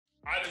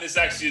I think this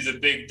actually is a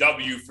big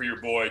W for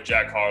your boy,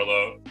 Jack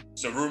Harlow.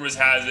 So rumors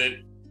has it,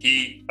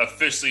 he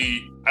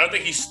officially, I don't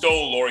think he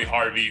stole Lori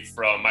Harvey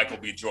from Michael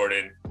B.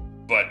 Jordan,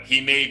 but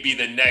he may be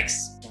the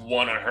next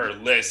one on her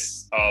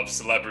list of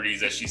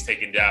celebrities that she's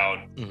taken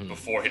down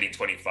before hitting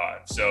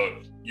 25.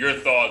 So your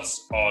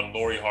thoughts on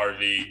Lori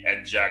Harvey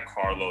and Jack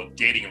Harlow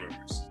dating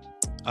rumors?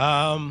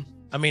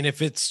 I mean,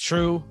 if it's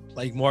true,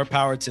 like, more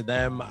power to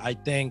them. I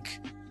think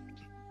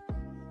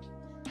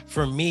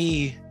for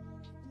me,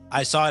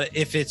 I saw it,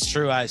 if it's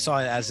true, I saw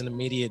it as an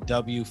immediate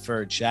W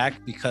for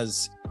Jack,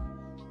 because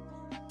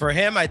for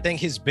him, I think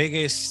his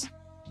biggest,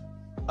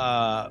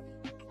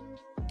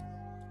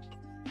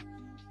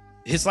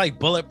 his like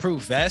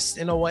bulletproof vest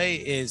in a way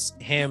is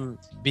him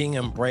being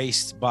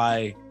embraced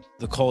by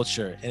the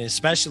culture, and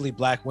especially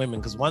Black women,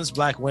 because once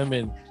Black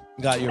women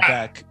got your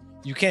back,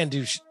 you can't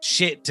do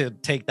shit to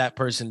take that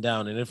person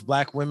down. And if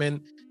Black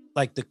women,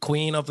 like the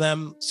queen of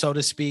them, so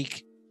to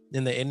speak,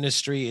 in the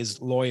industry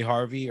is Lori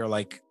Harvey, or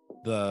like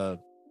the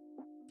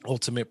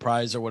ultimate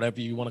prize or whatever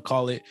you want to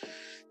call it,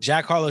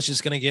 Jack Harlow's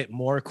just going to get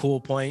more cool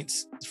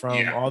points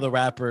from all the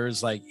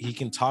rappers. Like, he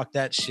can talk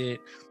that shit.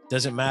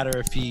 Doesn't matter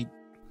if he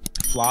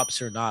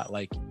flops or not.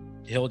 Like,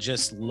 he'll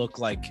just look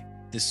like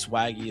the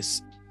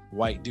swaggiest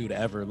white dude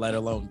ever, let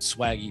alone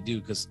swaggy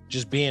dude, because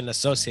just being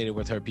associated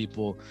with her,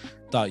 people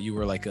thought you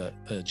were like a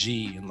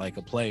G and like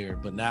a player.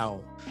 But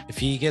now if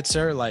he gets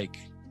her, like,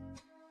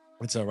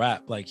 it's a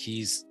wrap. Like,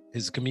 his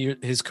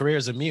career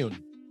is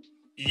immune.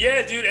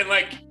 Yeah, dude, and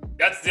like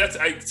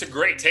it's a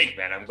great take,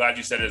 man. I'm glad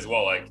you said it as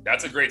well. Like,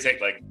 that's a great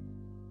take. Like,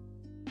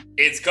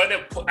 it's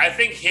gonna I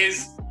think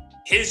his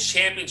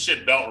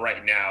championship belt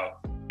right now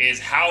is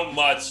how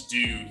much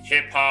do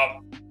hip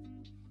hop,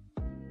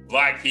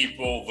 Black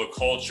people, the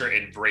culture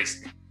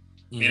embrace me.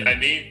 You know what I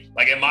mean?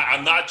 Like,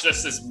 I'm not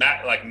just this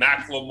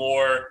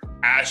Macklemore,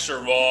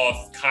 Asher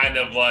Roth kind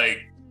of like,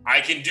 I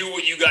can do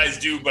what you guys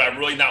do, but I'm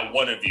really not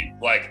one of you.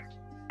 Like,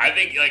 I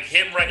think like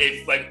him, right?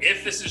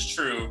 If this is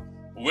true,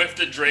 with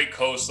the Drake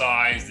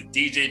cosigns, the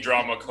DJ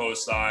Drama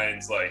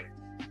cosigns, like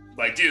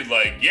dude,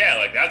 like, yeah,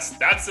 like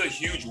that's a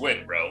huge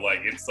win, bro.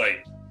 Like, it's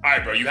like, all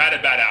right, bro, you had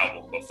a bad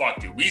album, but fuck,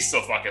 dude, we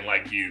still fucking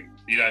like you.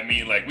 You know what I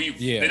mean? Like,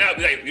 they're not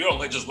like, we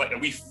don't just like,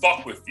 we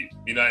fuck with you.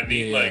 You know what I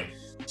mean? Like,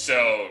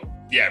 so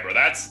yeah, bro,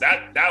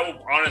 that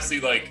will honestly,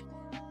 like,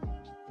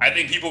 I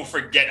think people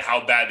forget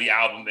how bad the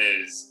album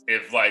is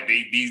if like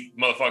these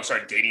motherfuckers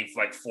start dating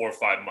for like 4 or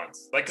 5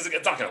 months. Like, because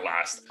it's not gonna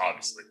last,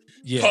 obviously.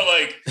 Yeah. But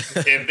like,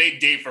 if they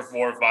date for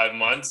 4 or 5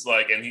 months,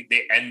 like, and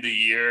they end the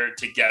year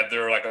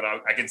together, like,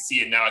 I can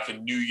see it now, like a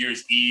New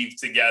Year's Eve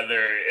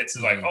together. It's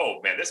like, oh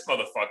man, this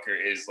motherfucker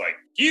is like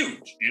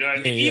huge. You know what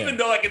I mean? Even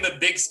though, like, in the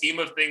big scheme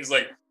of things,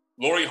 like,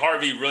 Lori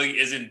Harvey really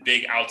isn't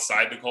big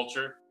outside the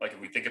culture. Like, if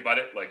we think about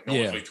it, like, no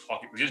one's really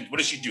talking. What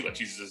does she do? Like,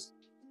 she's just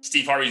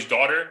Steve Harvey's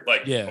daughter.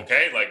 Like,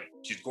 okay, like,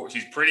 she's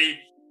pretty.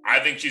 I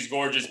think she's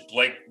gorgeous.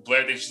 Blair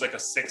thinks she's like a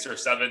 6 or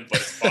 7,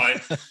 but it's fine.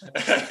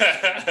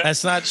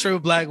 That's not true,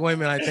 Black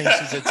women. I think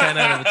she's a 10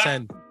 out of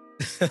 10.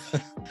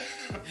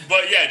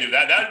 But yeah, dude,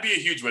 that'd be a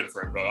huge win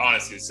for him, bro,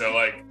 honestly. So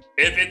like,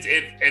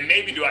 and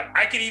maybe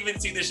I could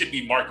even see this should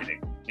be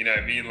marketing. You know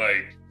what I mean?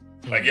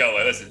 Like, yo,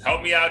 listen,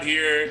 help me out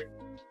here.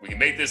 We can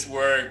make this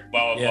work,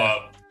 blah, blah,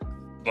 blah.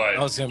 But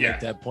I was going to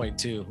make that point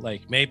too.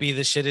 Like, maybe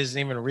this shit isn't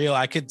even real.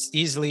 I could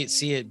easily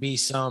see it be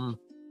some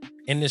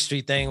industry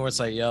thing where it's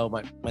like, yo,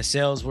 my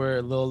sales were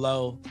a little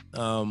low,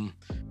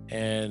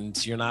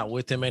 and you're not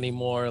with him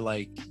anymore.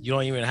 Like, you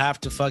don't even have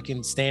to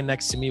fucking stand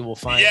next to me. We'll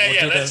find.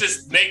 Let's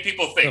just make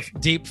people think.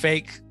 Deep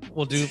fake.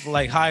 We'll do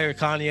like hire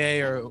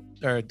Kanye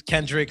or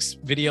Kendrick's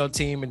video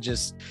team and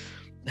just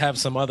have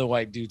some other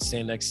white dude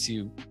stand next to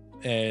you.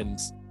 And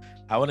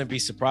I wouldn't be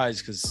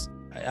surprised, because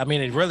I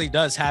mean, it really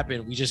does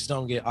happen. We just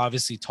don't get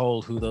obviously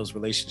told who those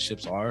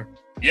relationships are.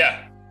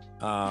 Yeah.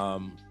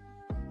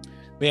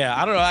 But yeah,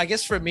 I don't know. I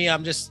guess for me,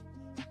 I'm just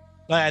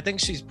like, I think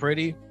she's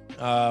pretty.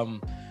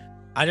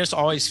 I just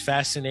always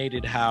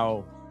fascinated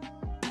how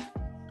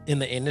in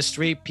the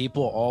industry,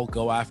 people all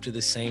go after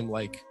the same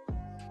like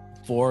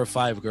 4 or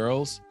 5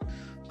 girls.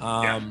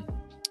 And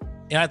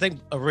I think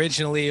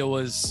originally it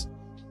was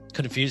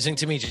confusing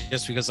to me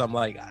just because I'm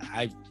like,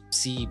 I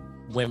see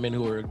women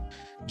who are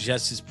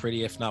just as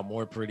pretty, if not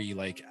more pretty,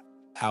 like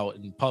out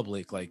in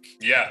public, like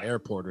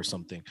airport or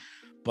something.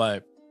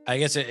 But I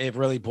guess it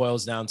really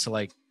boils down to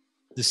like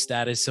the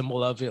status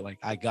symbol of it. Like,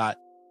 I got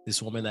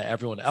this woman that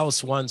everyone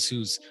else wants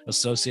who's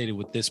associated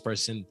with this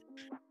person,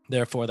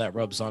 therefore that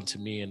rubs onto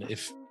me. And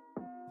if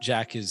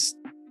Jack is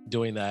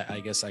doing that, I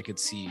guess I could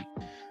see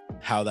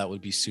how that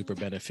would be super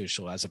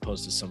beneficial, as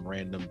opposed to some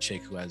random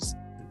chick who's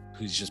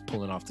just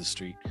pulling off the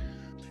street.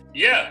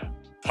 Yeah,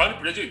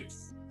 100%, dude.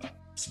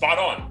 Spot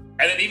on.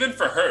 And then even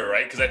for her,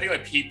 right? Because I think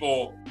like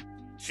people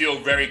feel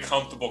very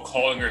comfortable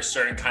calling her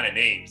certain kind of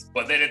names,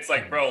 but then it's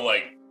like, bro,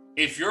 like,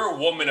 if you're a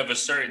woman of a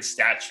certain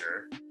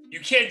stature, you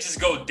can't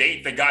just go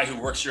date the guy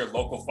who works your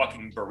local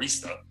fucking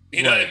barista.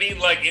 You know what I mean?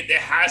 Like, it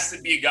has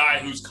to be a guy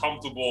who's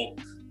comfortable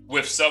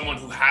with someone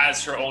who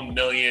has her own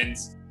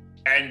millions.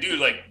 And dude,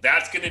 like,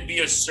 that's going to be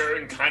a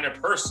certain kind of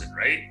person,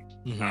 right?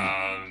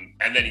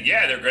 And then,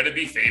 yeah, they're going to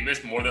be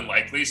famous more than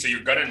likely. So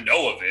you're going to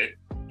know of it.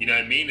 You know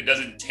what I mean? It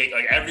doesn't take,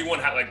 like, everyone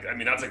had, like, I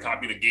mean, not to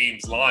copy the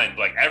game's line, but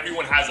like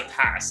everyone has a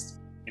past.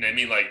 You know what I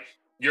mean? Like,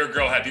 your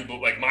girl had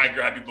people, like my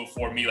girl had people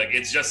before me. Like,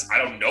 it's just, I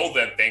don't know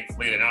them,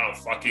 thankfully. They're not on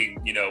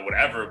fucking, you know,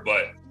 whatever.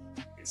 But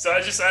so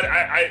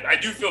I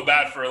do feel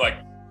bad for like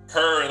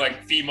her and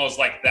like females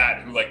like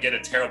that who like get a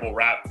terrible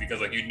rap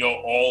because like, you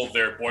know, all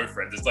their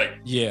boyfriends. It's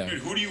like, dude,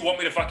 who do you want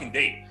me to fucking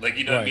date? Like,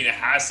 you know what I mean? It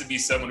has to be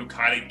someone who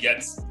kind of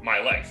gets my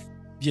life.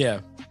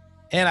 Yeah.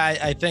 And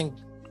I think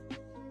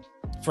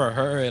for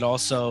her, it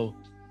also,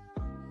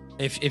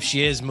 if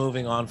she is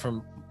moving on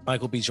from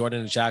Michael B.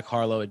 Jordan to Jack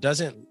Harlow, it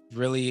doesn't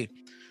really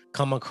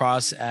come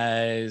across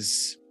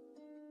as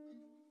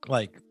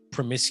like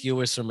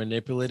promiscuous or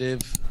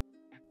manipulative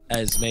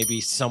as maybe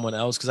someone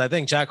else. Cause I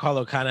think Jack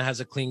Harlow kind of has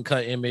a clean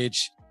cut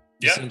image.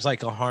 He seems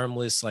like a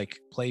harmless, like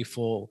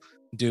playful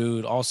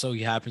dude. Also,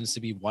 he happens to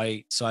be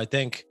white. So I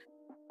think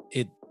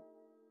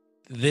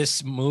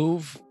this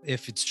move,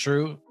 if it's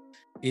true,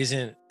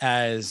 isn't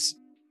as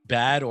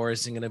bad or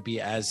isn't going to be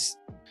as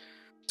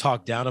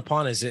talked down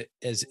upon as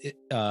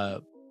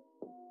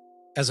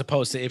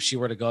opposed to if she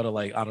were to go to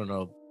like, I don't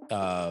know,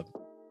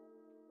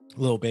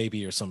 Lil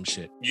Baby or some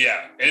shit.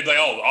 Yeah. And it'd be like,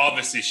 oh,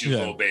 obviously she's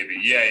Lil Baby.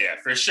 Yeah,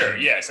 for sure.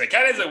 Yeah. So it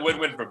kind of is a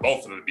win-win for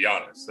both of them, to be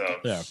honest. So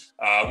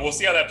we'll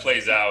see how that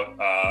plays out.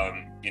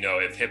 You know,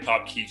 if hip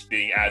hop keeps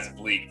being as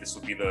bleak, this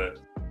will be the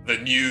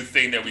new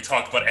thing that we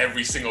talk about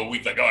every single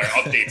week. Like, all right,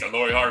 updates on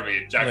Lori Harvey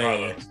and Jack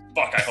Harlow.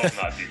 Fuck, I hope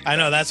not, dude. I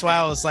know. That's why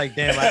I was like,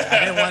 damn, I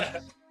didn't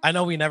want, I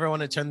know we never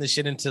want to turn this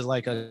shit into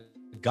like a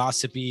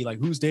gossipy, like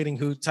who's dating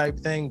who type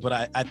thing.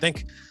 But I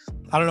think,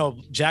 I don't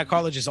know, Jack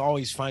Harlow just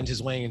always finds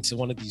his way into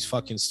one of these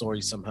fucking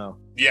stories somehow.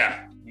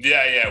 Yeah.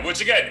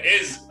 Which again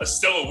is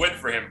still a win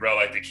for him, bro.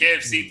 Like the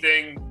KFC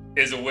thing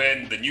is a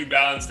win. The New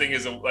Balance thing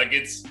is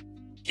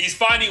he's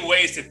finding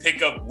ways to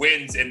pick up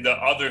wins in the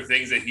other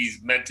things that he's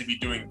meant to be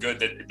doing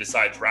good that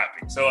besides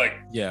rapping. So like,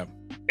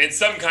 in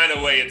some kind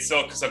of way, it's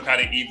still some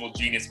kind of evil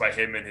genius by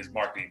him and his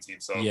marketing team.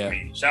 So I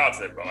mean, shout out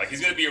to him, bro. Like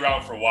he's gonna be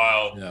around for a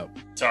while.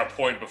 To our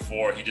point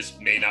before, he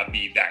just may not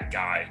be that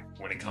guy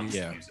when it comes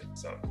to music.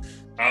 So,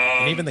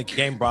 and even the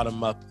game brought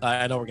him up.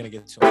 I know we're gonna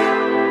get to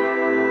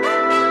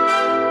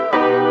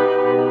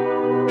it.